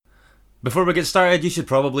Before we get started, you should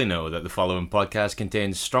probably know that the following podcast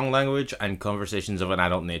contains strong language and conversations of an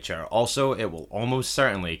adult nature. Also, it will almost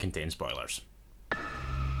certainly contain spoilers.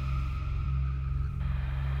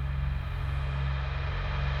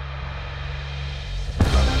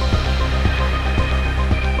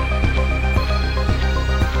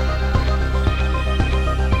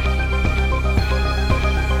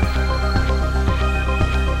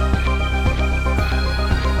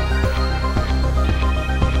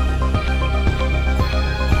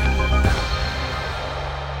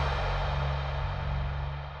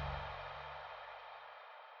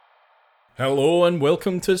 Hello and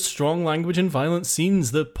welcome to Strong Language and Violent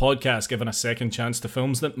Scenes, the podcast giving a second chance to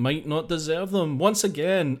films that might not deserve them. Once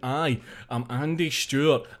again, I am Andy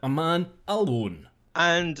Stewart, a man alone.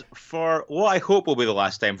 And for what I hope will be the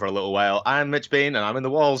last time for a little while, I'm Mitch Bain and I'm in the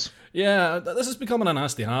walls. Yeah, this is becoming a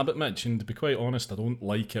nasty habit, Mitch, and to be quite honest, I don't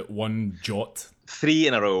like it one jot. 3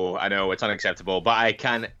 in a row. I know, it's unacceptable, but I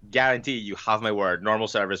can guarantee you have my word. Normal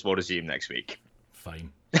service will resume next week.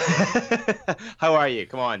 Fine. How are you?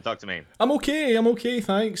 Come on, talk to me. I'm okay,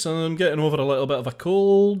 thanks. I'm getting over a little bit of a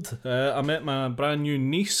cold. I met my brand new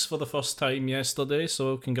niece for the first time yesterday,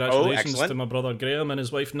 so congratulations to my brother Graham and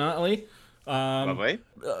his wife Natalie. Lovely.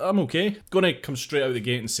 I'm okay. Gonna come straight out the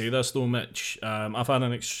gate and say this though, Mitch. I've had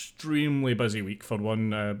an extremely busy week for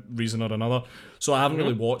one reason or another, so I haven't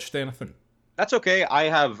really watched anything. That's okay. I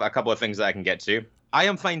have a couple of things that I can get to. I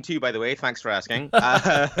am fine too, by the way. Thanks for asking.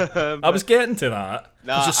 I was getting to that.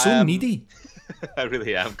 Because you're so needy. I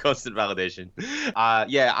really am. Constant validation.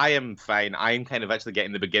 Yeah, I am fine. I'm kind of actually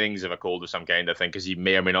getting the beginnings of a cold of some kind, I think, as you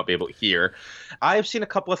may or may not be able to hear. I've seen a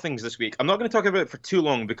couple of things this week. I'm not going to talk about it for too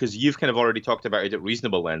long because you've kind of already talked about it at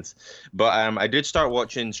reasonable length. But I did start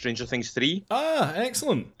watching Stranger Things 3. Ah,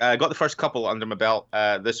 excellent. I got the first couple under my belt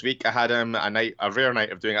this week. I had a rare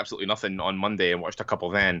night of doing absolutely nothing on Monday and watched a couple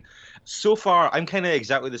then. So far, I'm kind of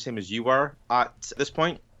exactly the same as you were at this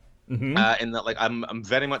point. In that, like, I'm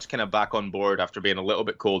very much kind of back on board after being a little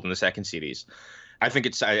bit cold in the second series. I think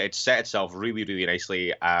it's set itself really, really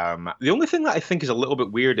nicely. The only thing that I think is a little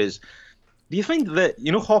bit weird is, do you find that,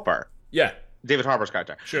 you know, Hopper? Yeah. David Harbour's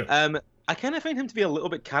character. Sure. I kind of find him to be a little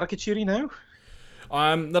bit caricature-y now.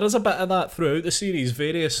 There is a bit of that throughout the series,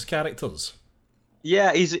 various characters.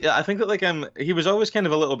 Yeah, I think that like he was always kind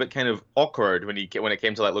of a little bit kind of awkward when it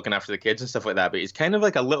came to like looking after the kids and stuff like that. But he's kind of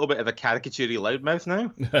like a little bit of a caricature-y loudmouth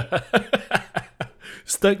now.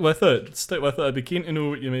 Stick with it. I'd be keen to know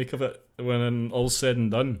what you make of it when all's said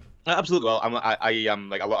and done. Absolutely. Well, I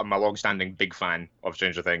am like I'm a long-standing big fan of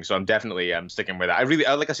Stranger Things, so I'm definitely sticking with it. I really,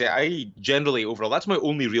 like I say, I generally overall that's my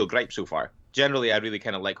only real gripe so far. Generally, I really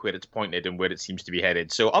kind of like where it's pointed and where it seems to be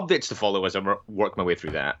headed. So updates to follow as I work my way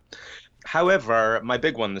through that. However, my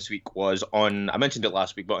big one this week was I mentioned it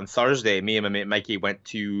last week, but on Thursday, me and my mate Mikey went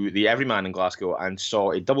to the Everyman in Glasgow and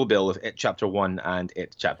saw a double bill of It Chapter 1 and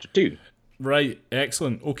It Chapter 2. Right,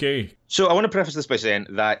 excellent, okay. So I want to preface this by saying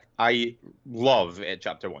that I love It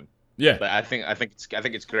Chapter 1. Yeah. But I think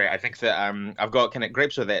it's great. I think that I've got kind of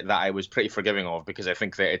gripes with it that I was pretty forgiving of because I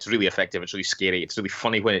think that it's really effective, it's really scary, it's really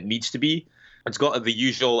funny when it needs to be. It's got the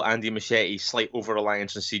usual Andy Muschietti slight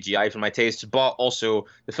over-reliance on CGI for my taste, but also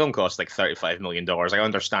the film costs like $35 million. I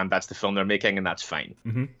understand that's the film they're making, and that's fine.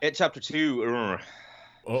 Mm-hmm. It Chapter 2...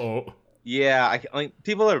 Uh-oh. Yeah, I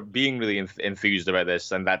people are being really enthused about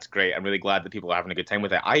this, and that's great. I'm really glad that people are having a good time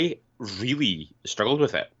with it. I really struggled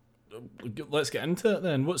with it. Let's get into it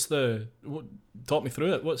then. Talk me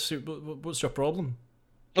through it. What's your problem?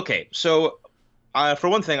 Okay, so for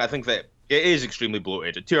one thing, I think that it is extremely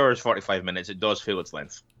bloated. At 2 hours 45 minutes, it does feel its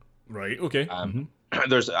length. Right. Okay.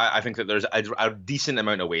 I think that there's a decent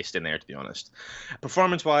amount of waste in there, to be honest.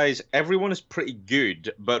 Performance-wise, everyone is pretty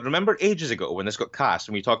good. But remember ages ago when this got cast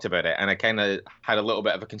and we talked about it, and I kind of had a little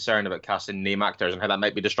bit of a concern about casting name actors and how that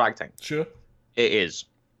might be distracting. Sure. It is.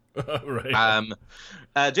 Right.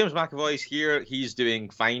 James McAvoy's here. He's doing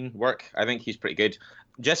fine work. I think he's pretty good.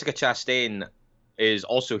 Jessica Chastain is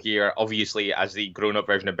also here, obviously, as the grown-up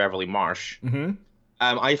version of Beverly Marsh. Mm-hmm.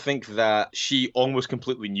 I think that she almost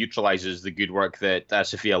completely neutralizes the good work that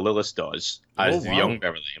Sophia Lillis does as the young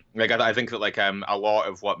Beverly. Like, I think that like a lot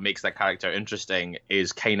of what makes that character interesting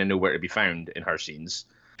is kind of nowhere to be found in her scenes.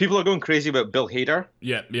 People are going crazy about Bill Hader.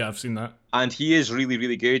 Yeah, I've seen that. And he is really,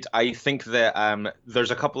 really good. I think that there's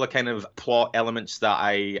a couple of kind of plot elements that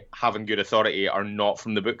I have in good authority are not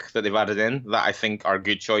from the book that they've added in that I think are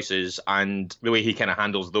good choices. And the way he kind of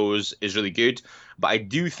handles those is really good. But I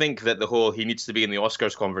do think that the whole he needs to be in the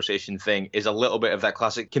Oscars conversation thing is a little bit of that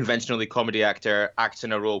classic conventionally comedy actor acts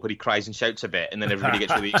in a role where he cries and shouts a bit and then everybody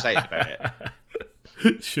gets really excited about it.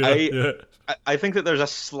 Sure. I- I think that there's a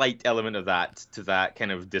slight element of that to that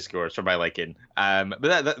kind of discourse for my liking. But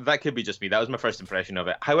that could be just me. That was my first impression of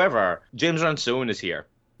it. However, James Ransone is here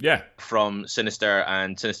Yeah. from Sinister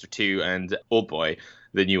and Sinister 2 and Oldboy,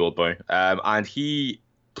 the new Oldboy. And he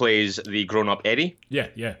plays the grown-up Eddie. Yeah.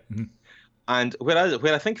 Yeah. Mhm. And where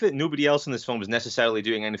I think that nobody else in this film is necessarily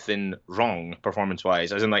doing anything wrong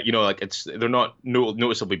performance-wise, as in like, like they're not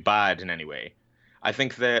noticeably bad in any way. I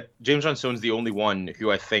think that James Ransone's the only one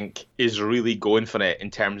who I think is really going for it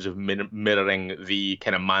in terms of mirroring the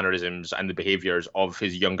kind of mannerisms and the behaviors of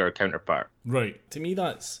his younger counterpart. Right. To me,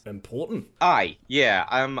 that's important. I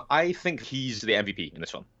think he's the MVP in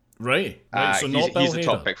this film. Right. Right. So not Bill he's the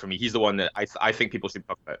top Hader. pick for me. He's the one that I think people should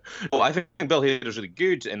talk about. Well, I think Bill Hader's really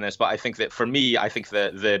good in this, but I think that for me, I think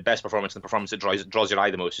that the best performance and the performance that draws your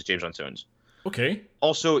eye the most is James Ransone's. Okay.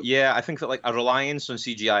 Also, yeah, I think that like a reliance on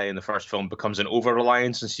CGI in the first film becomes an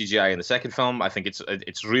over-reliance on CGI in the second film. I think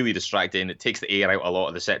it's really distracting. It takes the air out a lot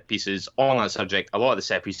of the set pieces. On that subject, a lot of the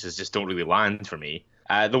set pieces just don't really land for me.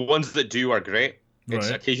 The ones that do are great.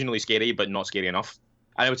 It's Right. occasionally scary, but not scary enough.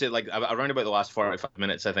 And I would say like around about the last 45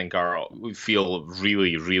 minutes, I think we feel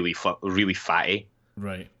really, really, really fatty.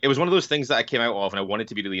 Right. It was one of those things that I came out of and I wanted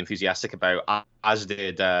to be really enthusiastic about, as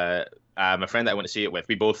did my friend that I went to see it with.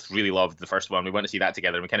 We both really loved the first one. We went to see that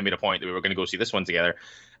together, and we kind of made a point that we were going to go see this one together.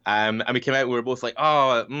 And we came out, we were both like,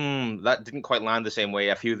 that didn't quite land the same way.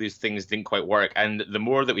 A few of these things didn't quite work. And the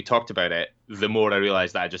more that we talked about it, the more I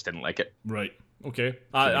realized that I just didn't like it. Right. Okay.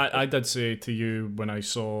 I did say to you when I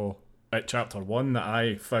saw It Chapter 1 that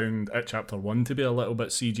I found It Chapter 1 to be a little bit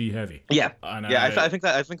CG heavy. Yeah. And I think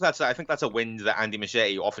that's a wind that Andy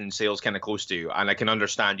Muschietti often sails kind of close to, and I can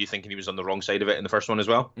understand you thinking he was on the wrong side of it in the first one as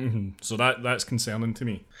well. So that's concerning to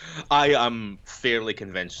me. I am fairly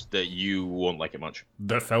convinced that you won't like it much.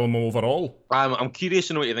 The film overall. I'm curious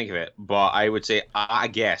to know what you think of it, but I would say I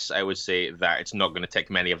would say that it's not going to tick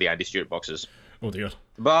many of the Andy Stewart boxes. Oh dear.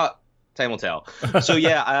 But time will tell. So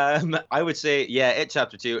yeah, I would say It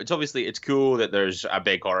Chapter 2. It's cool that there's a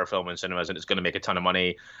big horror film in cinemas and it's going to make a ton of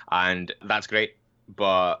money, and that's great.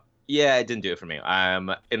 But yeah, it didn't do it for me.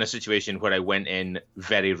 In a situation where I went in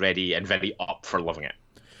very ready and very up for loving it.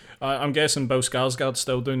 I'm guessing Bill Skarsgård's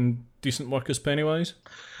still doing decent work as Pennywise.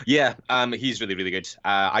 Yeah, he's really, really good.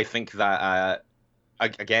 I think that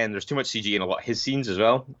again, there's too much CG in a lot of his scenes as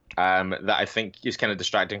well, that I think is kind of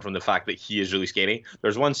distracting from the fact that he is really scary.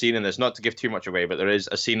 There's one scene in this, not to give too much away, but there is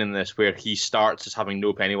a scene in this where he starts as having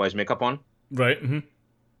no Pennywise makeup on. Right. Mm-hmm.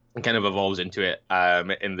 And kind of evolves into it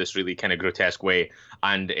in this really kind of grotesque way,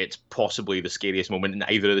 and it's possibly the scariest moment in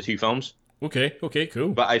either of the two films. Okay, cool.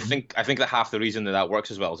 But I think that half the reason that works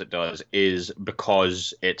as well as it does is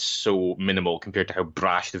because it's so minimal compared to how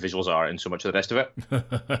brash the visuals are in so much of the rest of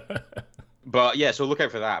it. But yeah, so look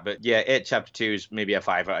out for that. But yeah, It Chapter 2 is maybe a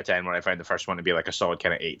 5 out of 10, where I found the first one to be like a solid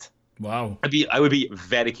kind of 8. Wow. I would be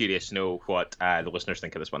very curious to know what the listeners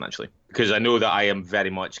think of this one, actually. Because I know that I am very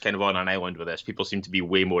much kind of on an island with this. People seem to be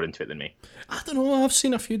way more into it than me. I don't know, I've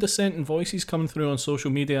seen a few dissenting voices coming through on social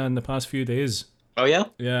media in the past few days. Oh, yeah?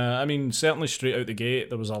 Yeah, I mean, certainly straight out the gate,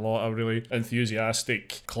 there was a lot of really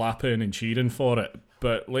enthusiastic clapping and cheering for it.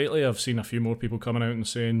 But lately I've seen a few more people coming out and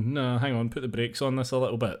saying, no, hang on, put the brakes on this a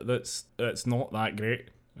little bit. It's not that great.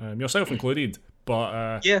 Yourself included.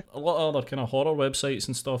 But yeah, a lot of other kind of horror websites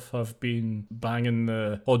and stuff have been banging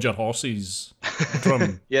the Hold Your Horses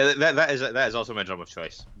drum. Yeah, that is also my drum of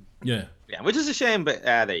choice. Yeah, which is a shame, but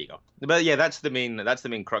there you go. But yeah, that's the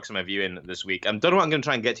main crux of my viewing this week. I don't know what I'm going to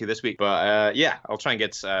try and get to this week, but yeah, I'll try and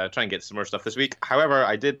get some more stuff this week. However,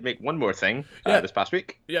 I did make one more thing this past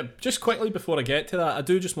week. Yeah, just quickly before I get to that, I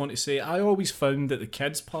do just want to say I always found that the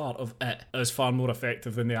kids part of it is far more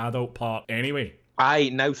effective than the adult part anyway. I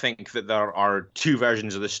now think that there are two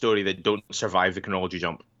versions of the story that don't survive the chronology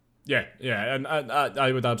jump. Yeah, and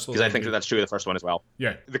I would absolutely. Because I think that's true of the first one as well.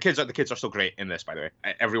 Yeah, the kids are still great in this, by the way.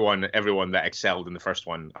 Everyone that excelled in the first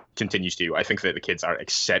one continues to. I think that the kids are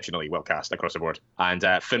exceptionally well cast across the board, and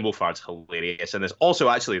Finn Wolfhard's hilarious in this. Also,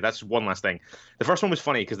 actually, that's one last thing. The first one was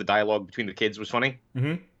funny because the dialogue between the kids was funny,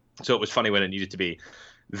 so it was funny when it needed to be.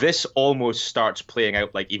 This almost starts playing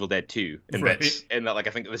out like Evil Dead 2 in bits, in that, like,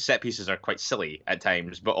 I think the set pieces are quite silly at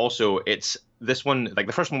times, but also it's this one, like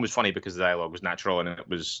the first one was funny because the dialogue was natural and it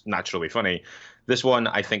was naturally funny. This one,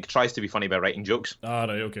 I think, tries to be funny by writing jokes. Ah,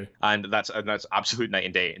 right, okay. And that's absolute night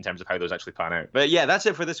and day in terms of how those actually pan out. But yeah, that's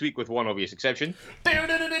it for this week with one obvious exception.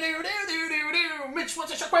 Which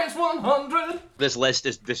was a sequence 100? This list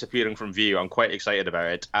is disappearing from view. I'm quite excited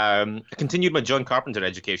about it. I continued my John Carpenter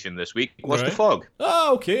education this week. Watched The Fog.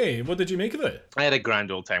 Oh, okay. What did you make of it? I had a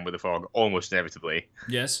grand old time with The Fog, almost inevitably.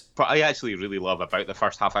 Yes. But I actually really love about the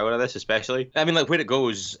first half hour of this, especially. I mean, like, where it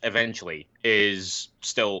goes eventually is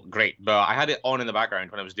still great. But I had it on in the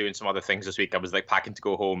background when I was doing some other things this week. I was, like, packing to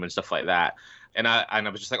go home and stuff like that. And I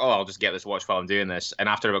was just like, oh, I'll just get this watched while I'm doing this. And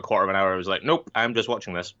after about a quarter of an hour, I was like, nope, I'm just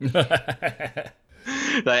watching this.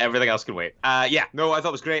 Like, everything else can wait. Yeah, no, I thought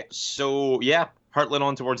it was great. So, yeah, hurtling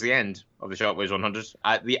on towards the end of the Shotways 100.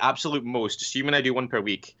 At the absolute most, assuming I do one per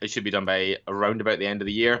week, it should be done by around about the end of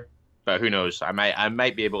the year. But who knows? I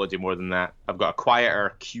might be able to do more than that. I've got a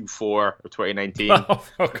quieter Q4 of 2019. Oh,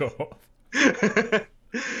 fuck off.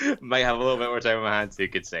 Might have a little bit more time on my hands, you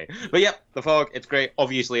could say. But yep, The Fog, it's great.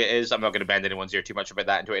 Obviously it is. I'm not going to bend anyone's ear too much about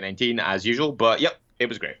that in 2019, as usual. But yep, it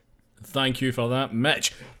was great. Thank you for that,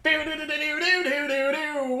 Mitch. What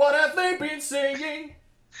have they been singing?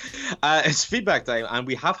 It's feedback time, and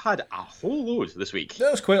we have had a whole load this week.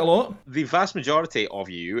 That was quite a lot. The vast majority of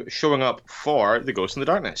you showing up for The Ghost in the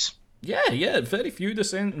Darkness. Yeah, very few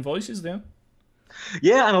dissenting voices there.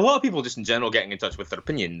 Yeah, and a lot of people just in general getting in touch with their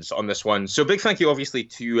opinions on this one. So big thank you, obviously,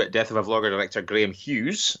 to Death of a Vlogger director Graham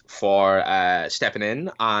Hughes for stepping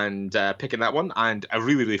in and picking that one, and a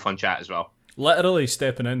really, really fun chat as well. Literally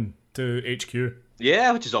stepping in to HQ.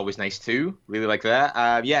 Yeah, which is always nice too. Really like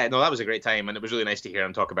that. Yeah, no, that was a great time, and it was really nice to hear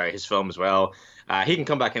him talk about his film as well. He can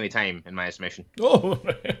come back anytime, in my estimation. Oh,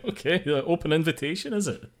 okay. Open invitation, is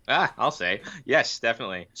it? I'll say. Yes,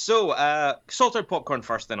 definitely. So, Salted Popcorn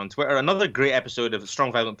first then on Twitter. Another great episode of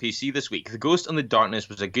Strong Violent PC this week. The Ghost in the Darkness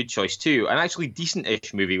was a good choice too. An actually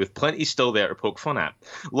decent-ish movie with plenty still there to poke fun at.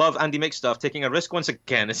 Love Andy Mixstuff taking a risk once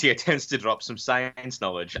again as he attempts to drop some science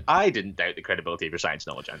knowledge. I didn't doubt the credibility of your science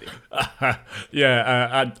knowledge, Andy.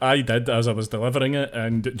 Yeah, I did as I was delivering it,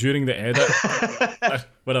 and during the edit,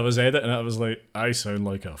 when I was editing it, I was like, I sound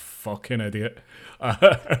like a fucking idiot.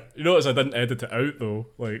 You notice I didn't edit it out though,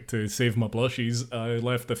 like to save my blushes. I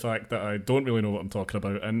left the fact that I don't really know what I'm talking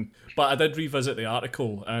about in, but I did revisit the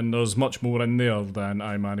article, and there's much more in there than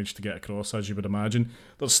I managed to get across, as you would imagine.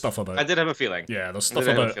 There's stuff about... I did have a feeling. Yeah, there's stuff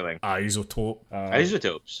about isotope.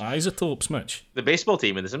 Isotopes, Mitch. The baseball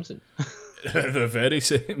team in The Simpsons. The very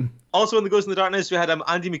same. Also in The Ghost in the Darkness, we had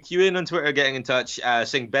Andy McEwen on Twitter getting in touch,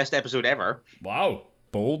 saying best episode ever. Wow.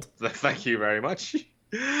 Bold. Thank you very much. You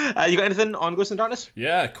got anything on Ghost in the Darkness?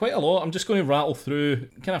 Yeah, quite a lot. I'm just going to rattle through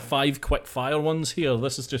kind of 5 quick fire ones here.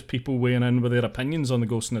 This is just people weighing in with their opinions on the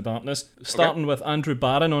Ghost in the Darkness. Starting with Andrew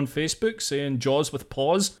Barron on Facebook saying Jaws with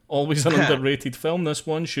pause, always an underrated film. This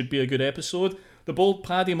one should be a good episode. The bold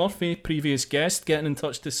Paddy Murphy, previous guest, getting in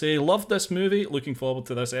touch to say, love this movie, looking forward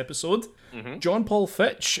to this episode. Mm-hmm. John Paul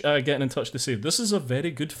Fitch getting in touch to say, this is a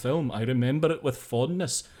very good film. I remember it with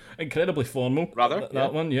fondness. Incredibly formal. Rather.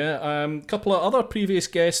 That one, yeah. Couple of other previous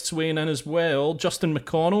guests weighing in as well. Justin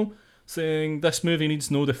McConnell saying, this movie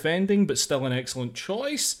needs no defending, but still an excellent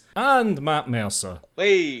choice. And Matt Mercer.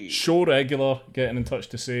 Hey. Show regular getting in touch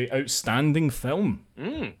to say, outstanding film.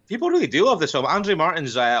 People really do love this film. Andre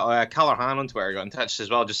Martin's Callahan on Twitter got in touch as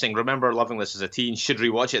well, just saying, remember loving this as a teen, should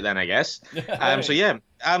rewatch it then, I guess. So yeah,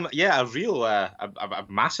 a real, a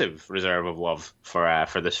massive reserve of love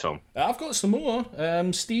for this film. I've got some more.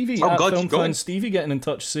 Stevie, Stevie getting in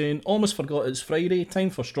touch saying, almost forgot it's Friday, time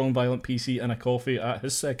for Strong Violent PC and a coffee at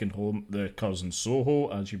his second home, the Cousin Soho,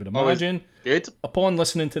 as you would imagine. Good. Upon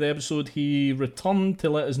listening to the episode, he returned to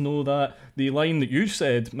let us know that the line that you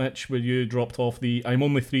said, Mitch, where you dropped off the I'm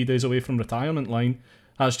only 3 days away from retirement line,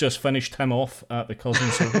 has just finished him off at the Cousin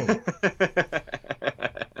Soho.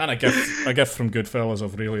 And a gift from Goodfellas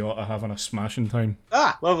of really ought to having a smashing time.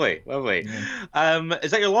 Lovely. Yeah. Is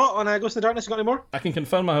that your lot on Ghost in the Darkness? You got any more? I can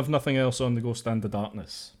confirm I have nothing else on the Ghost and the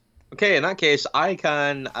Darkness. Okay, in that case, I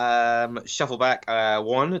can shuffle back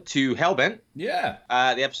one to Hellbent. Yeah.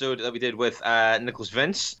 The episode that we did with Nicholas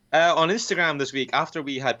Vince. On Instagram this week, after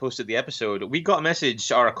we had posted the episode, we got a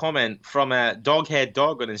message or a comment from Doghead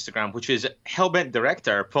Dog on Instagram, which is Hellbent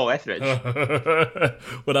director Paul Etheridge.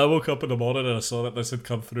 When I woke up in the morning and I saw that this had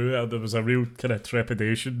come through, and there was a real kind of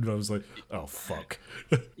trepidation. I was like, oh, fuck.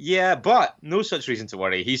 Yeah, but no such reason to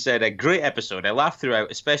worry. He said, a great episode. I laughed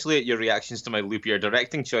throughout, especially at your reactions to my loopier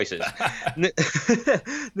directing choices.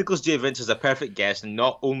 is. Nicholas J. Vince is a perfect guest, and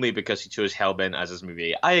not only because he chose Hellbent as his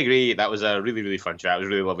movie. I agree, that was a really, really fun chat. It was a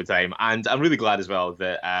really lovely time. And I'm really glad as well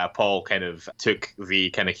that Paul kind of took the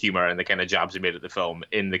kind of humour and the kind of jabs he made at the film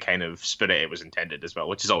in the kind of spirit it was intended as well,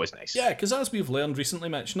 which is always nice. Yeah, because as we've learned recently,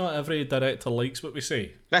 Mitch, not every director likes what we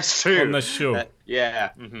say. That's true. On this show. Yeah.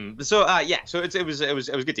 Mm-hmm. So it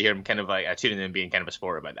was good to hear him kind of like tuning in and being kind of a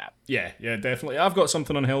sport about that. Yeah, definitely. I've got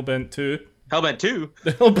something on Hellbent too. Hellbent 2?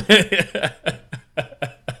 Hellbent.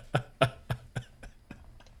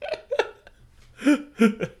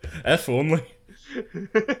 If only.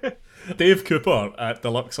 Dave Cooper at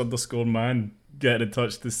Deluxe_man getting in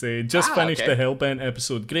touch to say, just finished the Hellbent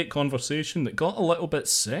episode. Great conversation that got a little bit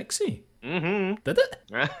sexy. Mm-hmm. Did it?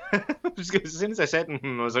 As soon as I said, I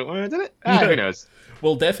was like, well, did it? Who knows?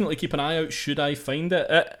 Well, definitely keep an eye out should I find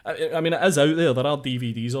it. I mean, it is out there. There are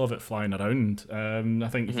DVDs of it flying around. I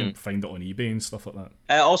think you can find it on eBay and stuff like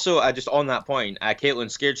that. Also, just on that point,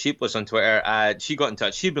 Caitlin Scared Sheepless on Twitter, she got in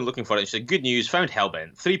touch. She'd been looking for it. She said, good news, found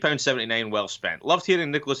Hellbent. £3.79 well spent. Loved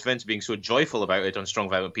hearing Nicholas Vince being so joyful about it on Strong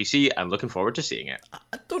Violent PC and looking forward to seeing it.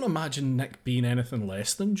 I don't imagine Nick being anything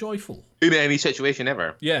less than joyful. In any situation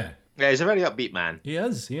ever. Yeah. Yeah, he's a very upbeat man. He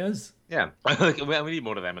is. Yeah, we need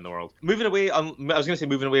more of them in the world. Moving away, I was going to say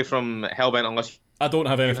moving away from Hellbent, unless I don't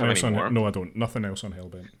have anything else on it. No, I don't. Nothing else on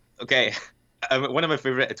Hellbent. Okay. One of my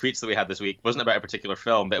favourite tweets that we had this week wasn't about a particular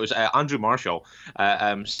film, but it was Andrew Marshall,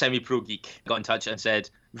 semi-pro geek, got in touch and said,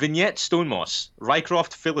 Vignette Stonemoss,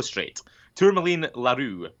 Rycroft Philostrate, Tourmaline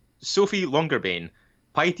LaRue, Sophie Longerbane,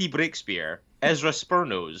 Piety Breakspear, Ezra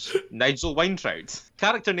Spurnose, Nigel Weintraut.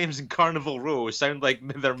 Character names in Carnival Row sound like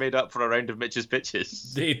they're made up for a round of Mitch's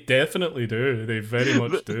pitches. They definitely do. They very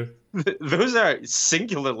much do. Those are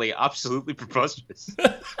singularly, absolutely preposterous.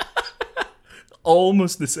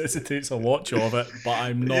 Almost necessitates a watch of it, but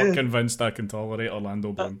I'm not convinced I can tolerate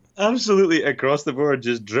Orlando Bloom. Absolutely across the board,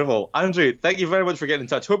 just drivel. Andrew, thank you very much for getting in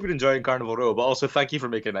touch. Hope you're enjoying Carnival Row, but also thank you for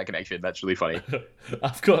making that connection. That's really funny.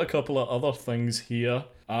 I've got a couple of other things here.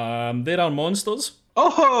 There Are Monsters.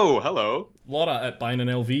 Oh, hello. Laura at Buying an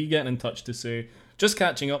LV getting in touch to say, just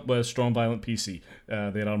catching up with Strong Violent PC.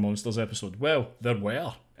 There Are Monsters episode. Well, there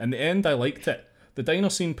were. In the end, I liked it. The diner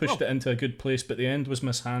scene pushed it into a good place, but the end was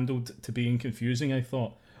mishandled to being confusing, I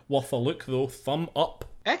thought. Worth a look, though. Thumb up.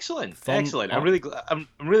 Excellent. Thumb Excellent. up. I'm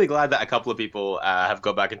really glad that a couple of people have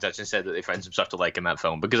got back in touch and said that they found some stuff to like in that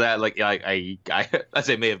film, because I as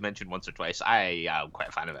I may have mentioned once or twice, I am quite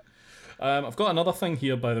a fan of it. I've got another thing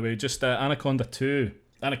here, by the way, just Anaconda 2.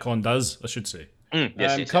 Anacondas, I should say.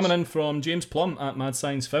 Yes. Coming in from James Plum at Mad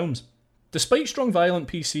Science Films. Despite Strong Violent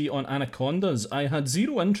PC on Anacondas, I had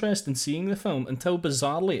zero interest in seeing the film until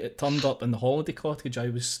bizarrely it turned up in the holiday cottage I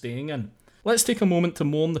was staying in. Let's take a moment to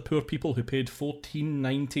mourn the poor people who paid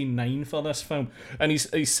 $14.99 for this film. And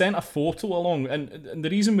he's sent a photo along, and the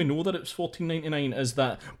reason we know that it was $14.99 is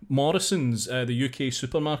that Morrison's, the UK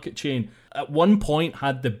supermarket chain, at one point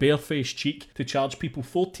had the barefaced cheek to charge people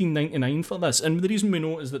 $14.99 for this. And the reason we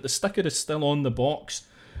know is that the sticker is still on the box.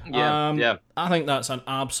 Yeah. I think that's an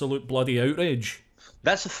absolute bloody outrage.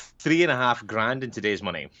 That's $3,500 in today's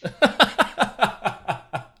money.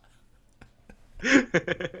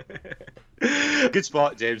 Good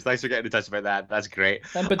spot, James. Thanks for getting in touch about that. That's great.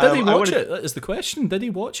 But did he watch it? That is the question. Did he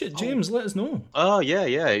watch it? James, let us know. Oh, yeah.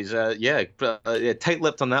 He's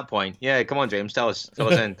tight-lipped on that point. Yeah, come on, James. Tell us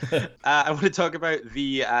in. I want to talk about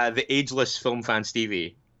the ageless film fan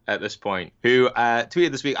Stevie at this point, who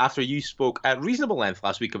tweeted this week after you spoke at reasonable length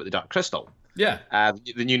last week about The Dark Crystal. Yeah.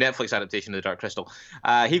 The new Netflix adaptation of The Dark Crystal.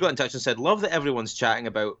 He got in touch and said, love that everyone's chatting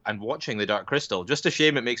about and watching The Dark Crystal. Just a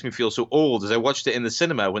shame it makes me feel so old, as I watched it in the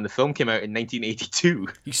cinema when the film came out in 1982.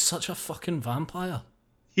 He's such a fucking vampire.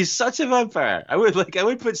 He's such a vampire. I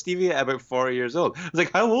would put Stevie at about 40 years old. I was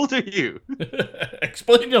like, how old are you?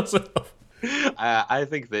 Explain yourself. I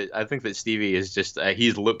think that Stevie is just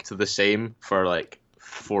he's looked the same for like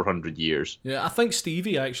 400 years. Yeah, I think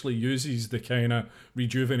Stevie actually uses the kind of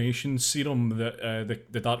rejuvenation serum that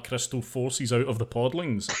the Dark Crystal forces out of the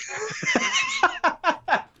podlings.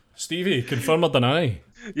 Stevie, confirm or deny?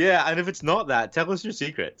 Yeah, and if it's not that, tell us your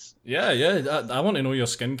secrets. Yeah, I want to know your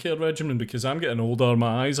skincare regimen, because I'm getting older,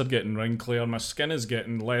 my eyes are getting wrinklier, my skin is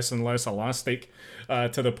getting less and less elastic,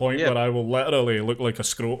 to the point where I will literally look like a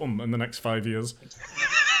scrotum in the next 5 years.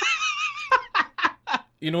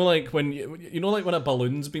 like when like when a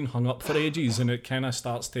balloon's been hung up for ages and it kind of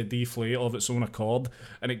starts to deflate of its own accord,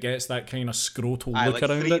 and it gets that kind of scrotal look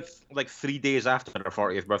around it. Like 3 days after her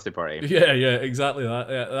 40th birthday party. Yeah, exactly that.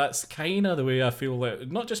 Yeah, that's kind of the way I feel that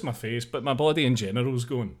not just my face, but my body in general is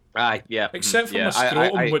going. Yeah. Except for my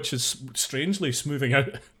scrotum, which is strangely smoothing out.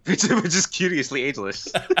 Which is curiously ageless.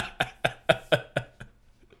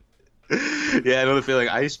 Yeah, I know the feeling.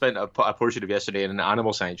 I spent a portion of yesterday in an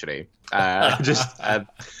animal sanctuary, and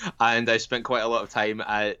I spent quite a lot of time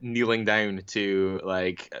kneeling down to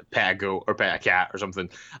like pet a goat or pet a cat or something,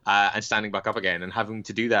 and standing back up again, and having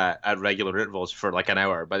to do that at regular intervals for like an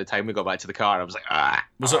hour. By the time we got back to the car, I was like,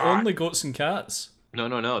 Was it only goats and cats?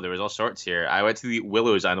 No. There was all sorts here. I went to the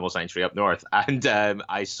Willows Animal Sanctuary up north, and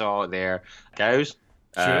I saw there cows,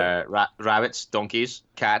 rabbits, donkeys,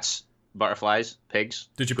 cats, butterflies, pigs.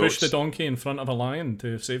 Did you goats. push the donkey in front of a lion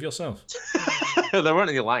to save yourself? There weren't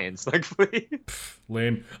any lions, thankfully.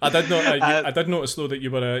 Lame. I did notice though that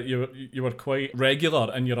you were quite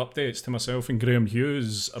regular in your updates to myself and Graham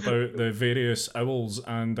Hughes about the various owls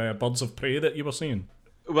and birds of prey that you were seeing.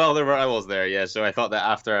 Well, there were owls there, yeah. So I thought that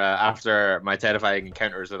after my terrifying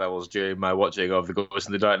encounters with owls during my watching of The Ghost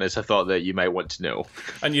in the Darkness, I thought that you might want to know.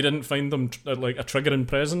 And you didn't find them like a triggering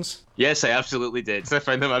presence? Yes, I absolutely did. I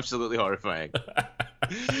found them absolutely horrifying.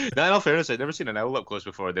 Now, in all fairness, I'd never seen an owl up close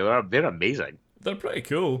before. They're amazing. They're pretty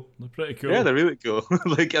cool. Yeah, they're really cool.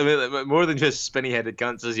 Like, I mean, more than just spinny-headed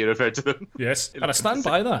cunts, as you refer to them. Yes, and I stand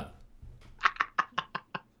by that.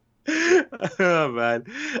 Oh man,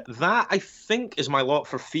 that I think is my lot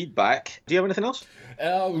for feedback. Do you have anything else?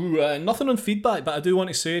 Nothing on feedback, but I do want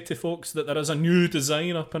to say to folks that there is a new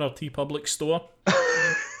design up in our TeePublic store.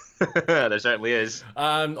 There certainly is.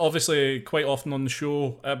 Obviously, quite often on the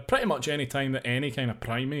show, pretty much any time that any kind of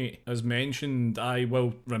primate is mentioned, I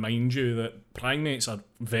will remind you that primates are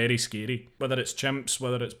very scary. Whether it's chimps,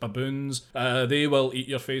 whether it's baboons, they will eat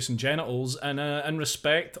your face and genitals. And in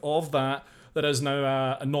respect of that, there is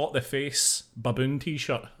now a Not the Face baboon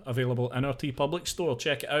t-shirt available in our TeePublic store.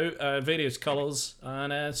 Check it out, various colours,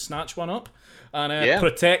 and snatch one up. And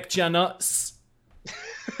protect your nuts.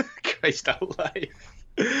 Christ alive.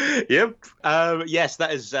 Yep. Yes,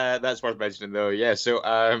 that's worth mentioning though. Yeah. So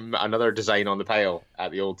another design on the pile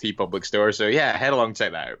at the old TeePublic store. So yeah, head along,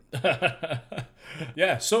 check that out.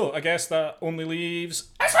 Yeah. So I guess that only leaves.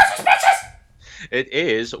 It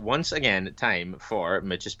is, once again, time for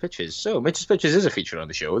Mitch's Pitches. So, Mitch's Pitches is a feature on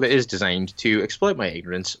the show that is designed to exploit my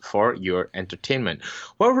ignorance for your entertainment.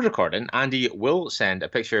 While we're recording, Andy will send a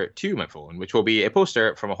picture to my phone, which will be a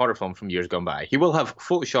poster from a horror film from years gone by. He will have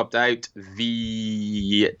photoshopped out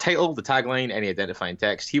the title, the tagline, any identifying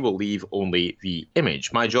text. He will leave only the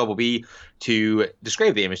image. My job will be to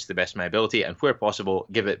describe the image to the best of my ability and, where possible,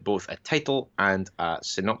 give it both a title and a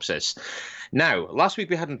synopsis. Now, last week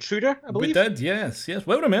we had Intruder, I believe. We did, yes.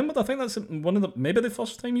 Well remembered. I think that's maybe the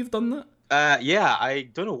first time you've done that. Yeah, I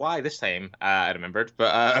don't know why this time I remembered,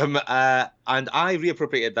 but and I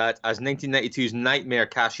reappropriated that as 1992's Nightmare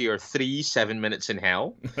Cashier 3: 7 Minutes in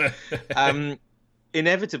Hell.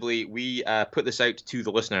 Inevitably, we put this out to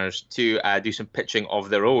the listeners to do some pitching of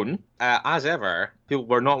their own. As ever, people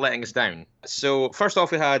were not letting us down. So first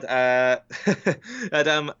off, we had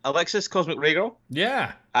Alexis Cosmic Ray Girl.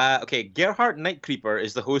 Yeah. Okay, Gerhardt Night Creeper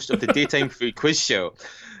is the host of the Daytime Food Quiz Show.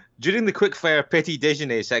 During the quickfire petit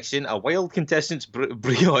déjeuner section, a wild contestant's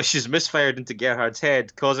brioche is misfired into Gerhardt's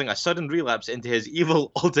head, causing a sudden relapse into his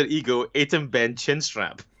evil alter ego, Atom Ben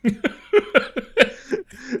Chinstrap.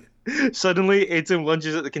 Suddenly, Atom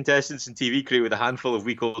lunges at the contestants and TV crew with a handful of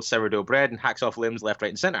week-old sourdough bread and hacks off limbs left, right,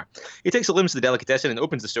 and centre. He takes the limbs to the delicatessen and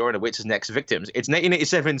opens the store and awaits his next victims. It's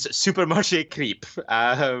 1987's Supermarché Creep,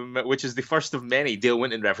 which is the first of many Dale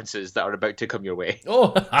Winton references that are about to come your way.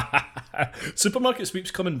 Oh, Supermarket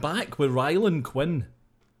Sweep's coming back with Rylan Quinn.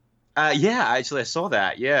 Yeah, actually, I saw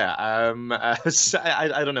that. Yeah, I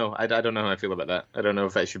don't know. I don't know how I feel about that. I don't know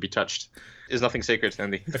if that should be touched. There's nothing sacred,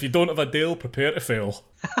 Andy. If you don't have a Dale, prepare to fail.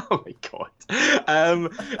 Oh my god.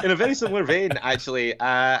 In a very similar vein, actually,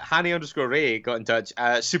 Hanny_Ray got in touch.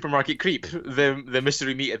 Supermarket Creep, the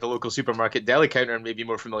mystery meat at the local supermarket deli counter, and maybe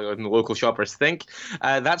more familiar than the local shoppers think.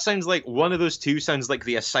 That sounds like one of those two sounds like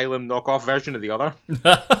the Asylum knockoff version of the other.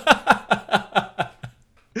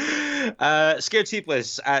 Scared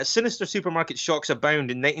Sleepless. Sinister supermarket shocks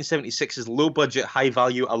abound in 1976's low-budget,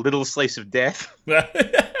 high-value A Little Slice of Death.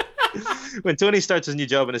 When Tony starts his new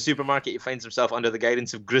job in a supermarket, he finds himself under the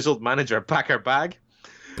guidance of grizzled manager Packer Bag.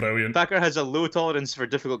 Brilliant. Packer has a low tolerance for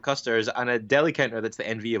difficult customers and a deli counter that's the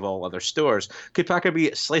envy of all other stores. Could Packer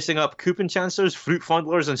be slicing up coupon chancellors, fruit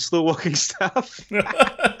fondlers, and slow-walking staff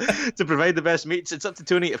to provide the best meats? It's up to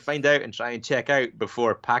Tony to find out and try and check out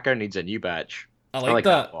before Packer needs a new badge. I like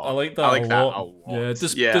that. I like that a lot.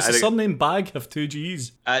 Yeah. Does the surname Bag have 2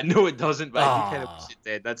 G's? No, it doesn't. But I kind of wish it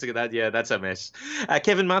did. That's a miss.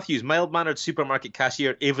 Kevin Matthews, mild-mannered supermarket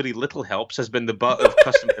cashier Avery Littlehelps, has been the butt of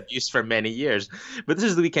customer abuse for many years. But this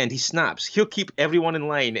is the weekend. He snaps. He'll keep everyone in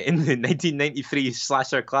line in the 1993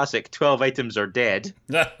 slasher classic 12 Items Are Dead.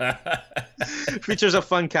 Features a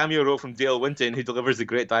fun cameo role from Dale Winton, who delivers the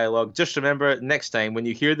great dialogue. Just remember, next time when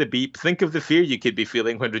you hear the beep, think of the fear you could be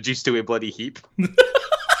feeling when reduced to a bloody heap.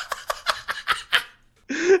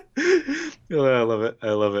 Oh, I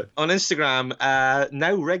love it. On Instagram,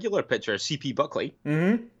 now regular pitcher CP Buckley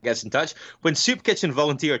gets in touch. When Soup Kitchen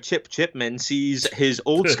volunteer Chip Chipman sees his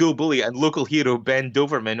old school bully and local hero Ben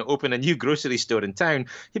Doverman open a new grocery store in town,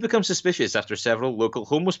 he becomes suspicious after several local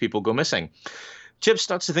homeless people go missing. Chip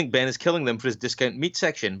starts to think Ben is killing them for his discount meat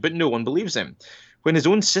section, but no one believes him. When his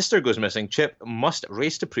own sister goes missing, Chip must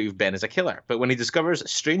race to prove Ben is a killer. But when he discovers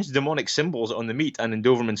strange demonic symbols on the meat and in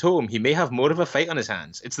Doverman's home, he may have more of a fight on his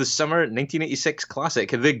hands. It's the summer 1986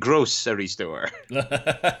 classic, The Grocery Store. And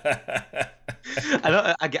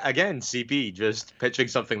again, CP just pitching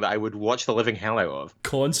something that I would watch the living hell out of.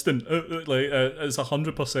 Constant. It's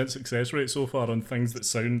 100% success rate so far on things that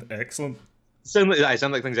sound excellent. Sound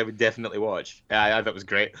like things I would definitely watch. I thought it was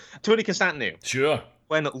great. Tony Constantino. Sure.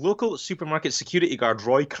 When local supermarket security guard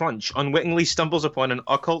Roy Crunch unwittingly stumbles upon an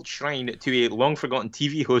occult shrine to a long-forgotten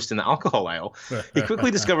TV host in the alcohol aisle, he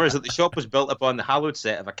quickly discovers that the shop was built upon the hallowed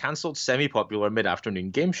set of a cancelled semi-popular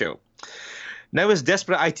mid-afternoon game show. Now his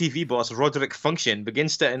desperate ITV boss, Roderick Function,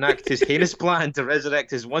 begins to enact his heinous plan to resurrect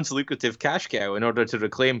his once lucrative cash cow in order to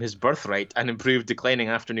reclaim his birthright and improve declining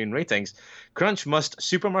afternoon ratings. Crunch must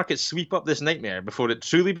supermarket sweep up this nightmare before it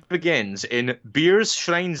truly begins in Beers,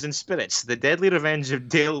 Shrines and Spirits, The Deadly Revenge of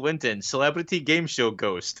Dale Winton, Celebrity Game Show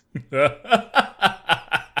Ghost.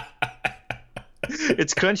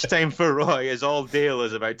 It's crunch time for Roy as all Dale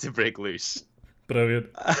is about to break loose. Brilliant.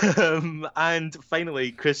 And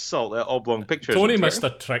finally, Chris Salt at Oblong Pictures. Tony missed a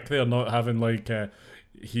trick there, not having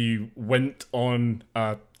he went on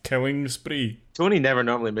a killing spree. Tony never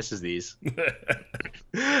normally misses these.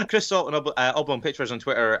 Chris Salt and Oblong Pictures on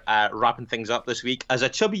Twitter wrapping things up this week. As a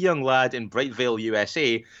chubby young lad in Brightvale,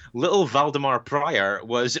 USA, little Valdemar Pryor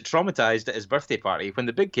was traumatized at his birthday party when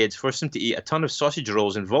the big kids forced him to eat a ton of sausage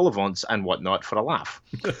rolls and vol au vents and whatnot for a laugh.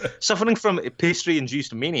 Suffering from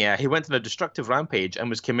pastry-induced mania, he went on a destructive rampage and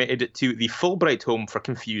was committed to the Fulbright Home for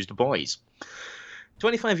Confused Boys.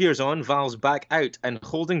 25 years on, Val's back out and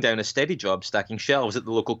holding down a steady job stacking shelves at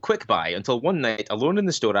the local Quick Buy until one night, alone in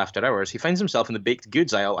the store after hours, he finds himself in the baked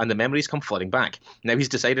goods aisle and the memories come flooding back. Now he's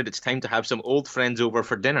decided it's time to have some old friends over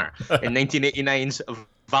for dinner in 1989's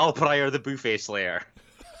Val Pryor the Buffet Slayer.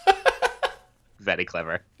 Very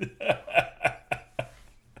clever.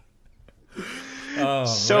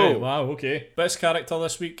 Right. Wow, okay. Best character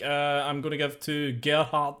this week, I'm going to give to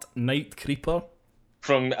Gerhardt Night Creeper.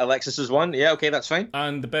 From Alexis's one? Yeah, okay, that's fine.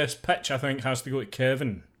 And the best pitch, I think, has to go to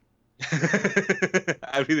Kevin.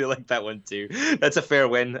 I really like that one too. That's a fair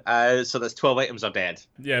win. So that's 12 Items Are Dead.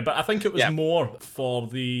 Yeah, but I think it was more for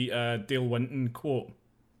the Dale Winton quote.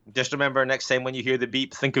 Just remember, next time when you hear the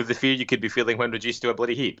beep, think of the fear you could be feeling when reduced to a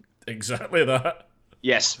bloody heap. Exactly that.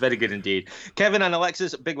 Yes, very good indeed. Kevin and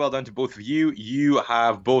Alexis, big well done to both of you. You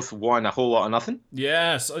have both won a whole lot of nothing.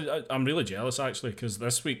 Yes, I'm really jealous, actually, because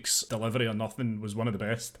this week's delivery of nothing was one of the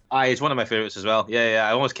best. It's one of my favourites as well. Yeah,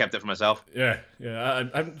 I almost kept it for myself. Yeah.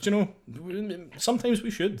 Sometimes we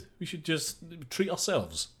should just treat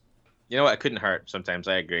ourselves. You know what? It couldn't hurt sometimes,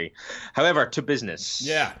 I agree. However, to business.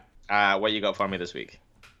 Yeah. What you got for me this week?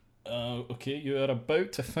 Okay, you are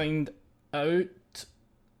about to find out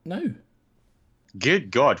now.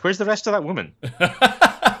 Good God, where's the rest of that woman?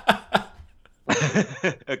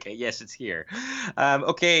 Okay, yes, it's here.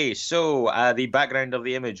 Okay, so the background of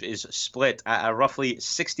the image is split at a roughly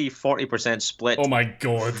 60-40% split. Oh my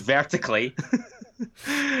God. Vertically.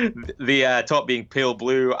 The top being pale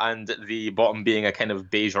blue and the bottom being a kind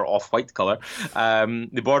of beige or off-white colour.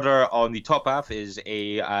 The border on the top half is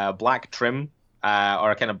a black trim. Or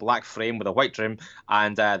a kind of black frame with a white trim,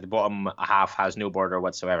 and the bottom half has no border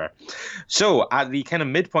whatsoever. So at the kind of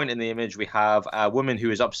midpoint in the image, we have a woman who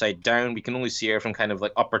is upside down. We can only see her from kind of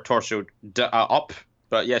like upper torso up.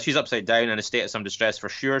 But yeah, she's upside down in a state of some distress for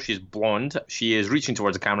sure. She's blonde. She is reaching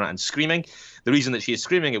towards the camera and screaming. The reason that she is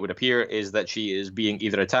screaming, it would appear, is that she is being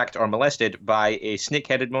either attacked or molested by a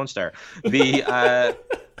snake-headed monster.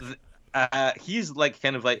 He's like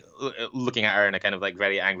kind of like looking at her in a kind of like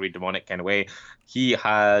very angry, demonic kind of way. He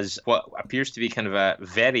has what appears to be kind of a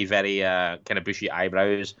very, very kind of bushy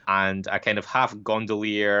eyebrows and a kind of half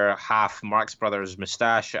gondolier, half Marx Brothers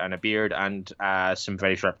moustache and a beard and some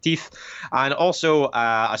very sharp teeth. And also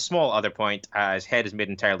a small other point, his head is made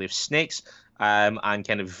entirely of snakes. And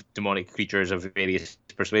kind of demonic creatures of various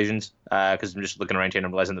persuasions. Because I'm just looking around here and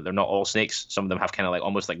I'm realizing that they're not all snakes. Some of them have kind of like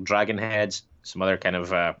almost like dragon heads. Some other kind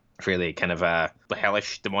of fairly kind of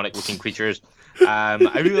hellish, demonic-looking creatures. I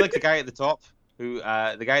really like the guy at the top.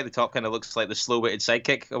 The guy at the top kind of looks like the slow-witted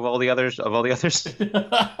sidekick of all the others.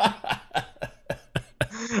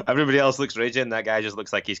 Everybody else looks raging. That guy just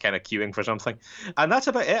looks like he's kind of queuing for something. And that's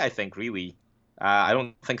about it, I think. Really, I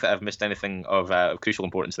don't think that I've missed anything of crucial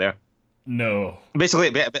importance there. No.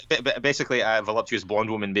 Basically, a voluptuous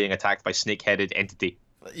blonde woman being attacked by snake-headed entity.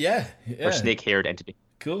 Yeah. Or snake-haired entity.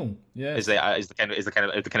 Cool. Yeah. Is the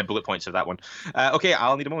kind of bullet points of that one. Okay,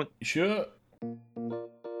 I'll need a moment. Sure.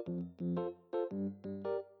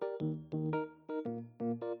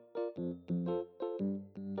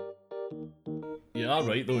 Yeah,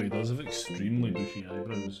 right though. He does have extremely bushy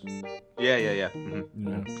eyebrows. Yeah.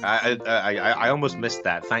 Mm-hmm. I almost missed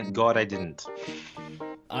that. Thank God I didn't.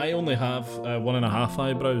 I only have 1.5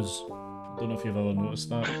 eyebrows. Don't know if you've ever noticed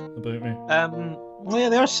that about me. Yeah,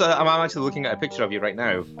 they are. I'm actually looking at a picture of you right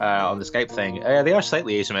now on the Skype thing. They are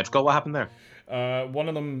slightly asymmetrical. What happened there? One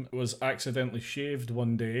of them was accidentally shaved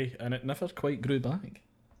one day, and it never quite grew back.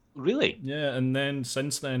 Really? Yeah, and then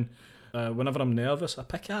since then, whenever I'm nervous, I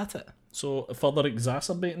pick at it, so further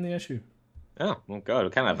exacerbating the issue. Oh, God,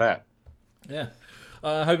 we can't have that. Yeah.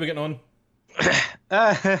 How are we getting on?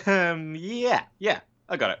 Yeah,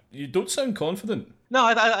 I got it. You don't sound confident. No,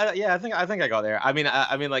 I think I got there. I mean,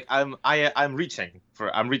 like I'm reaching.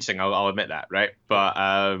 I'll admit that, right?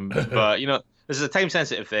 But you know, this is a time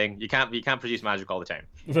sensitive thing. You can't produce magic all the time.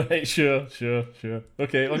 Right? Sure.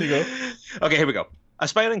 Okay, on you go. Okay, here we go.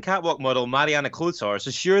 Aspiring catwalk model Mariana Clotheshorse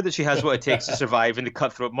is sure that she has what it takes to survive in the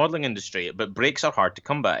cutthroat modelling industry, but breaks are hard to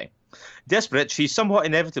come by. Desperate, she somewhat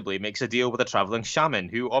inevitably makes a deal with a travelling shaman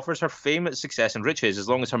who offers her fame, success, and riches as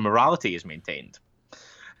long as her morality is maintained.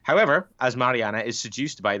 However, as Mariana is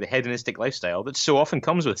seduced by the hedonistic lifestyle that so often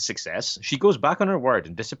comes with success, she goes back on her word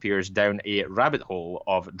and disappears down a rabbit hole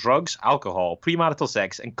of drugs, alcohol, premarital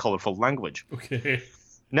sex, and colourful language. Okay.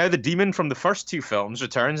 Now the demon from the first 2 films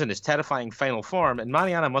returns in his terrifying final form, and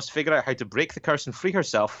Mariana must figure out how to break the curse and free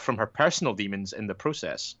herself from her personal demons in the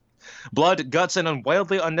process. Blood, guts, and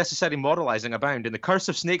wildly unnecessary moralizing abound in The Curse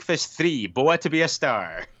of Snakefist 3, Boa to be a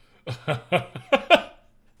Star.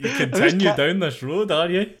 You continue down this road, are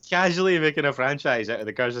you? Casually making a franchise out of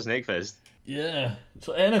The Curse of Snakefist. Yeah.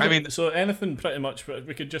 So anything pretty much,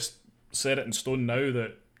 we could just set it in stone now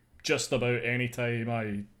that just about any time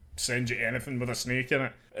I send you anything with a snake in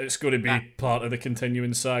it, it's going to be part of the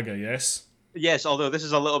continuing saga, yes? Yes, although this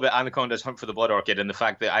is a little bit Anaconda's Hunt for the Blood Orchid in the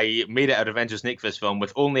fact that I made it a Revenge of Snakefist film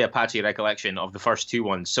with only a patchy recollection of the first 2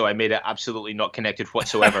 ones, so I made it absolutely not connected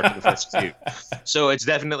whatsoever to the first 2. So it's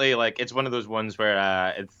definitely like, it's one of those ones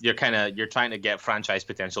where you're trying to get franchise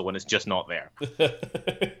potential when it's just not there.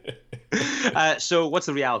 So what's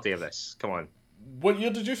the reality of this? Come on. What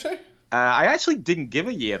year did you say? I actually didn't give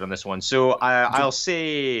a year on this one, so I'll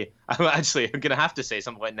say... I'm going to have to say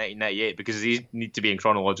something like 1998, because these need to be in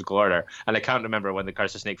chronological order, and I can't remember when The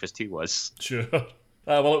Curse of Snakefist 2 was. Sure.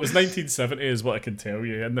 Well, it was 1970 is what I can tell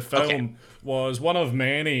you, and the film was one of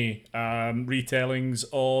many retellings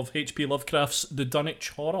of H.P. Lovecraft's The Dunwich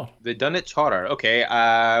Horror. The Dunwich Horror, okay.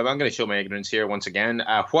 I'm going to show my ignorance here once again.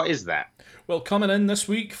 What is that? Well, coming in this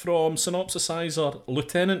week from Synopsisizer,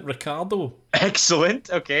 Lieutenant Ricardo. Excellent.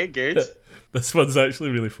 Okay, good. This one's actually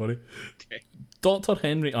really funny. Okay. Dr.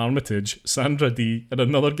 Henry Armitage, Sandra Dee, and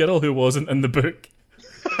another girl who wasn't in the book.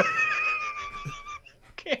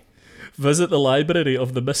 Okay. Visit the library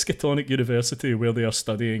of the Miskatonic University where they are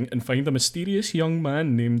studying and find a mysterious young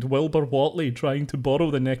man named Wilbur Watley trying to borrow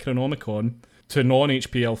the Necronomicon. To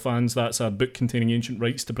non-HPL fans, that's a book containing ancient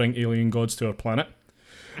rites to bring alien gods to our planet.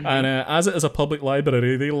 Mm-hmm. And as it is a public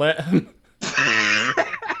library, they let him...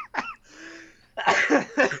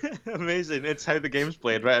 Amazing. It's how the game's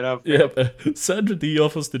played, right enough. Yep. Sandra Dee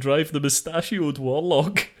offers to drive the mustachioed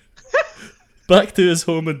warlock back to his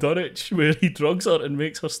home in Dunwich, where he drugs her and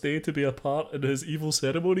makes her stay to be a part in his evil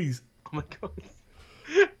ceremonies. Oh my god.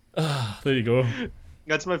 There you go.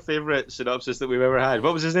 That's my favourite synopsis that we've ever had.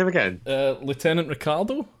 What was his name again? Lieutenant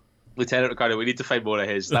Ricardo? Lieutenant Ricardo. We need to find more of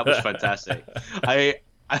his. That was fantastic.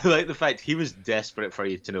 I like the fact he was desperate for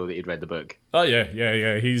you to know that he'd read the book. Oh,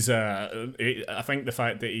 yeah. He's, I think the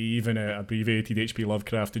fact that he even abbreviated H.P.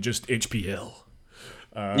 Lovecraft to just HPL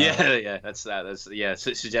Yeah. That's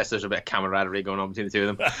suggests there's a bit of camaraderie going on between the two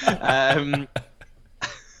of them.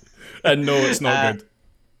 And no, it's not good.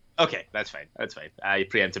 Okay, that's fine. You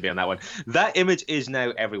preempted me on that one. That image is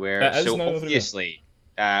now everywhere. It is so now obviously,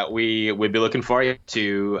 we'd be looking for you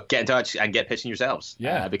to get in touch and get pitching yourselves.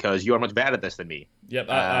 Yeah. Because you are much better at this than me. Yep,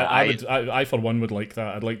 I for one would like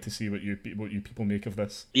that. I'd like to see what you people make of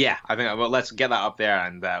this. Yeah, I think. Well, let's get that up there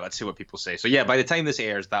and let's see what people say. So yeah, by the time this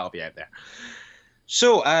airs, that'll be out there.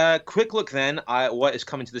 So, quick look then at what is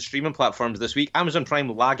coming to the streaming platforms this week. Amazon Prime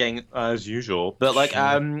lagging as usual, but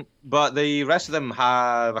but the rest of them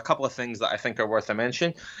have a couple of things that I think are worth a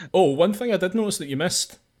mention. Oh, one thing I did notice that you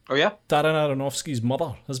missed. Oh yeah, Darren Aronofsky's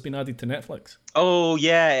Mother has been added to Netflix. Oh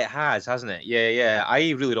yeah, it has, hasn't it? Yeah. I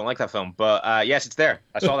really don't like that film, but yes, it's there.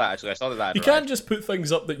 I saw that actually. I saw that. You can't just put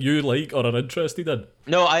things up that you like or are interested in.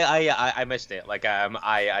 No, I missed it. Like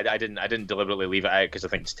I didn't deliberately leave it out because I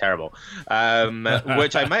think it's terrible.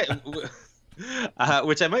 Which I might.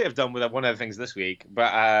 Which I might have done with one of the things this week,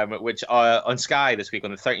 but which on Sky this week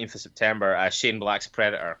on the 13th of September, Shane Black's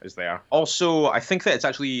Predator is there. Also, I think that it's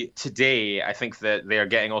actually today. I think that they are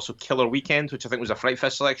getting also Killer Weekend, which I think was a Fright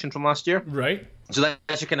Fest selection from last year. Right. So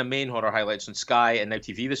that's your kind of main horror highlights on Sky and Now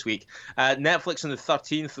TV this week. Netflix on the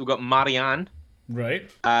 13th, we've got Marianne.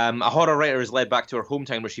 Right. A horror writer is led back to her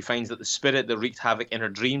hometown where she finds that the spirit that wreaked havoc in her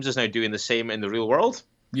dreams is now doing the same in the real world.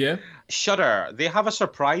 Yeah. Shudder, they have a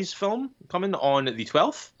surprise film coming on the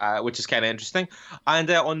 12th, which is kind of interesting. And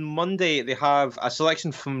on Monday, they have a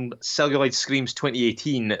selection from Celluloid Screams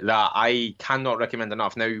 2018 that I cannot recommend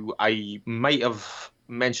enough. Now, I might have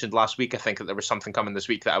mentioned last week, I think, that there was something coming this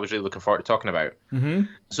week that I was really looking forward to talking about. Mm-hmm.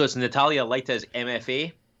 So it's Natalia Leita's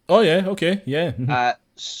MFA. Oh, yeah, okay, yeah.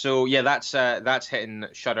 So, yeah, that's hitting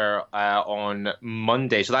Shudder on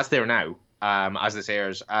Monday. So that's there now. As this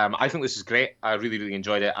airs. I think this is great. I really, really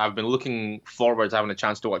enjoyed it. I've been looking forward to having a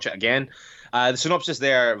chance to watch it again. The synopsis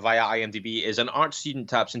there via IMDb is: an art student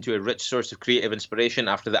taps into a rich source of creative inspiration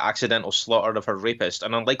after the accidental slaughter of her rapist.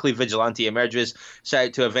 An unlikely vigilante emerges, set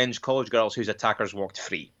out to avenge college girls whose attackers walked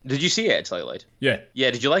free. Did you see it, Celluloid? Yeah. Yeah,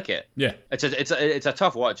 did you like it? Yeah. It's a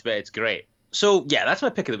tough watch, but it's great. So, yeah, that's my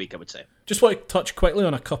pick of the week, I would say. Just want to touch quickly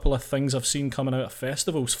on a couple of things I've seen coming out of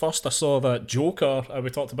festivals. First, I saw that Joker, we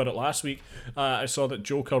talked about it last week, I saw that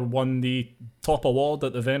Joker won the top award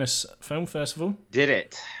at the Venice Film Festival. Did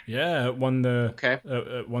it? Yeah, it won the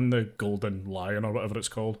it won the Golden Lion or whatever it's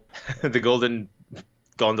called. The Golden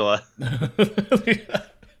Gondola.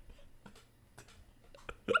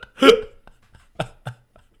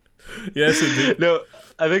 Yes, indeed. No,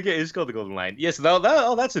 I think it is called the Golden Lion. Yes,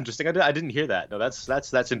 that's interesting. I didn't hear that. No,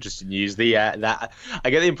 that's interesting news. That I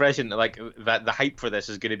get the impression that the hype for this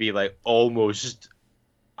is going to be like almost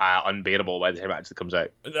unbearable by the time it actually comes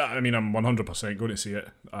out. I mean, I'm 100% going to see it.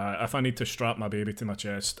 If I need to strap my baby to my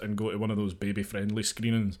chest and go to one of those baby-friendly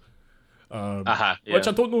screenings, which I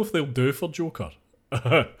don't know if they'll do for Joker.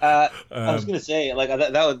 I was going to say, like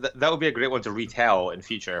that would be a great one to retell in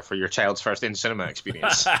future for your child's first in-cinema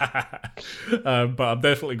experience. But I'm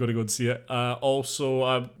definitely going to go and see it.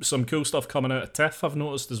 Also, some cool stuff coming out of TIFF I've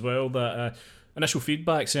noticed as well, that initial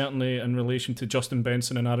feedback, certainly in relation to Justin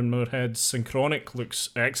Benson and Aaron Moorhead's Synchronic,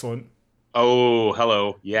 looks excellent. Oh,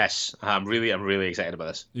 hello. Yes. I'm really excited about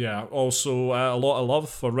this. Yeah. Also, a lot of love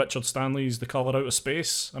for Richard Stanley's The Colour Out of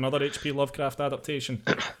Space, another H.P. Lovecraft adaptation.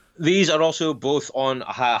 These are also both on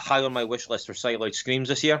high on my wish list for Celluloid Screams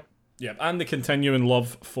this year. Yeah, and the continuing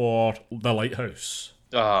love for The Lighthouse.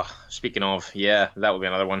 Speaking of, yeah, that would be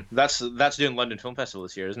another one. That's doing London Film Festival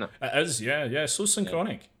this year, isn't it? It is, yeah. So's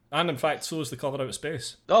Synchronic. Yeah. And in fact, so is The Colour Out of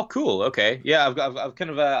Space. Oh, cool. Okay, yeah,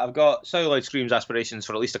 I've got Celluloid Screams aspirations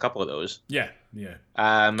for at least a couple of those. Yeah.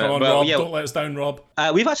 Come on, Rob, don't let us down, Rob.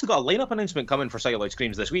 We've actually got a lineup announcement coming for Celluloid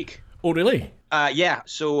Screams this week. Oh, really? Yeah.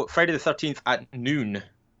 So Friday the 13th at noon,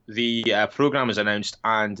 the program is announced,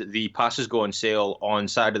 and the passes go on sale on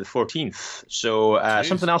Saturday the 14th. So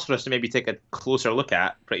something else for us to maybe take a closer look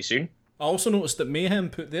at pretty soon. I also noticed that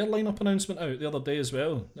Mayhem put their lineup announcement out the other day as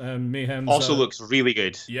well. Mayhem also looks really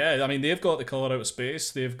good. Yeah, I mean, they've got The Colour Out of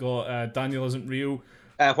Space. They've got Daniel Isn't Real.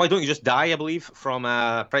 Why Don't You Just Die, I believe, from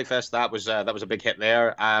Fright Fest. That was a big hit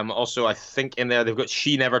there. Also, I think in there they've got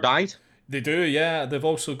She Never Died. They do, yeah. They've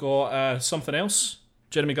also got Something Else,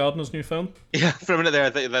 Jeremy Gardner's new film. Yeah, for a minute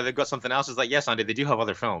there, they've got Something Else. It's like, yes, Andy, they do have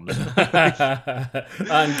other films.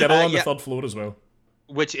 And Girl on the Third Floor as well.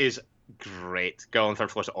 Which is great. Girl on the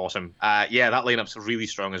Third Floor is awesome. Yeah, that lineup's really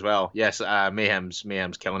strong as well. Yes, Mayhem's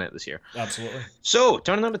killing it this year. Absolutely. So,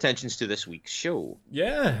 turning our attentions to this week's show.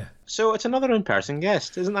 Yeah. So it's another in-person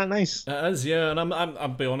guest. Isn't that nice? It is, yeah. And I'll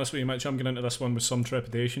be honest with you, Mitch, I'm getting into this one with some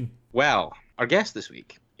trepidation. Well, our guest this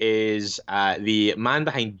week is the man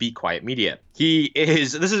behind Be Quiet Media. He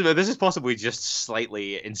is. This is possibly just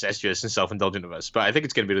slightly incestuous and self-indulgent of us, but I think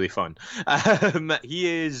it's going to be really fun.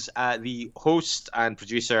 He is the host and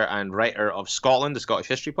producer and writer of Scotland, the Scottish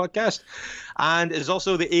History Podcast, and is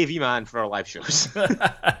also the AV man for our live shows.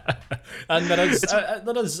 And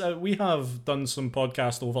we have done some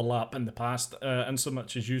podcast overlap in the past, in so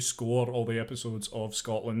much as you score all the episodes of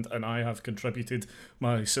Scotland, and I have contributed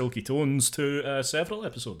my silky tones to several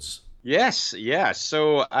episodes. Yes.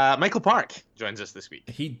 So Michael Park joins us this week.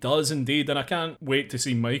 He does indeed, and I can't wait to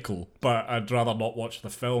see Michael, but I'd rather not watch the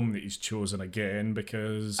film that he's chosen again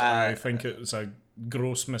because I think it was a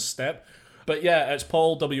gross misstep. But yeah, it's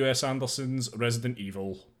Paul W.S. Anderson's Resident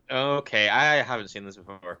Evil. Okay, I haven't seen this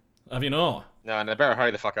before. Have you not? No, and I better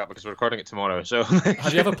hurry the fuck up because we're recording it tomorrow. So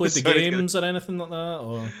have you ever played the games or anything like that?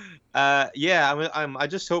 Or? Yeah, I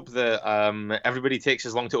just hope that everybody takes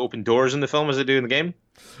as long to open doors in the film as they do in the game.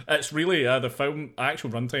 It's really the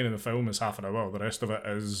actual runtime in the film is half an hour. The rest of it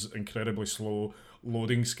is incredibly slow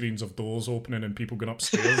loading screens of doors opening and people going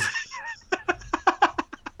upstairs.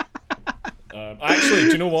 Actually,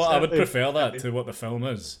 do you know what? I would prefer that to what the film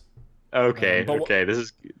is. Okay.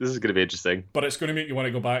 This is going to be interesting. But it's going to make you want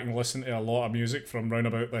to go back and listen to a lot of music from round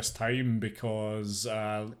about this time because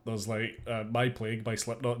there's like My Plague by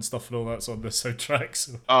Slipknot and stuff and all that's on the soundtrack.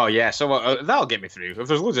 So. Oh yeah, so that'll get me through. If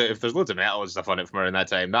there's loads of metal and stuff on it from around that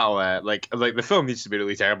time, that'll like the film needs to be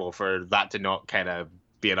really terrible for that to not kind of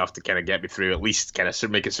be enough to kind of get me through. At least kind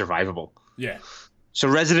of make it survivable. Yeah. So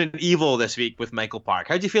Resident Evil this week with Michael Park.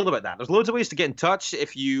 How do you feel about that? There's loads of ways to get in touch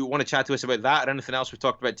if you want to chat to us about that or anything else we've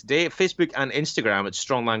talked about today. Facebook and Instagram at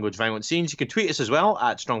Strong Language Violent Scenes. You can tweet us as well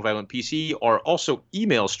at Strong Violent PC or also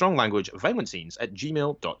email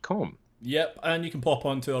stronglanguageviolentscenes@gmail.com. Yep, and you can pop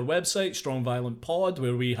onto our website, Strong Violent Pod,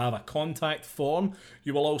 where we have a contact form.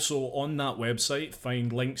 You will also, on that website,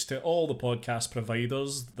 find links to all the podcast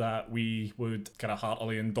providers that we would kind of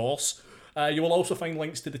heartily endorse. You will also find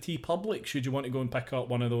links to the TeePublic should you want to go and pick up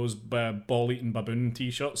one of those ball-eating baboon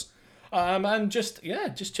t-shirts. And just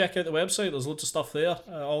check out the website. There's loads of stuff there.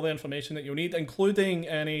 All the information that you'll need, including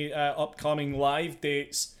any upcoming live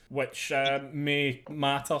dates, which may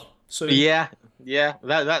matter soon. Yeah.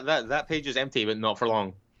 That page is empty, but not for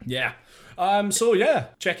long. Yeah. So yeah,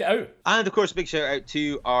 check it out. And of course, a big shout out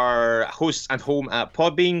to our hosts and home at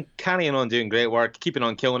Podbean, carrying on doing great work, keeping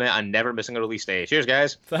on killing it, and never missing a release day. Cheers,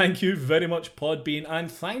 guys. Thank you very much, Podbean,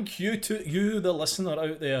 and thank you to you, the listener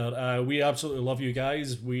out there. We absolutely love you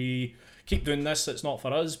guys. We keep doing this. It's not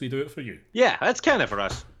for us. We do it for you. Yeah, that's kind of for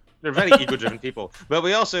us. They're very ego-driven people, but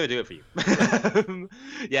we also do it for you.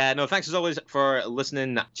 Thanks as always for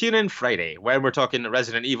listening. Tune in Friday when we're talking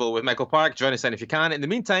Resident Evil with Michael Park. Join us then if you can. In the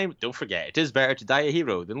meantime, don't forget, it is better to die a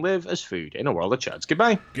hero than live as food in a world of chuds.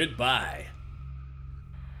 Goodbye. Goodbye.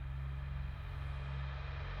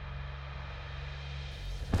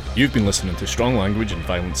 You've been listening to Strong Language and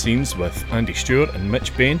Violent Scenes with Andy Stewart and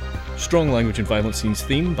Mitch Bain. Strong Language and Violent Scenes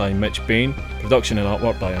theme by Mitch Bain. Production and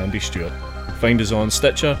artwork by Andy Stewart. Find us on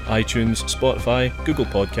Stitcher, iTunes, Spotify, Google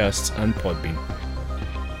Podcasts and Podbean.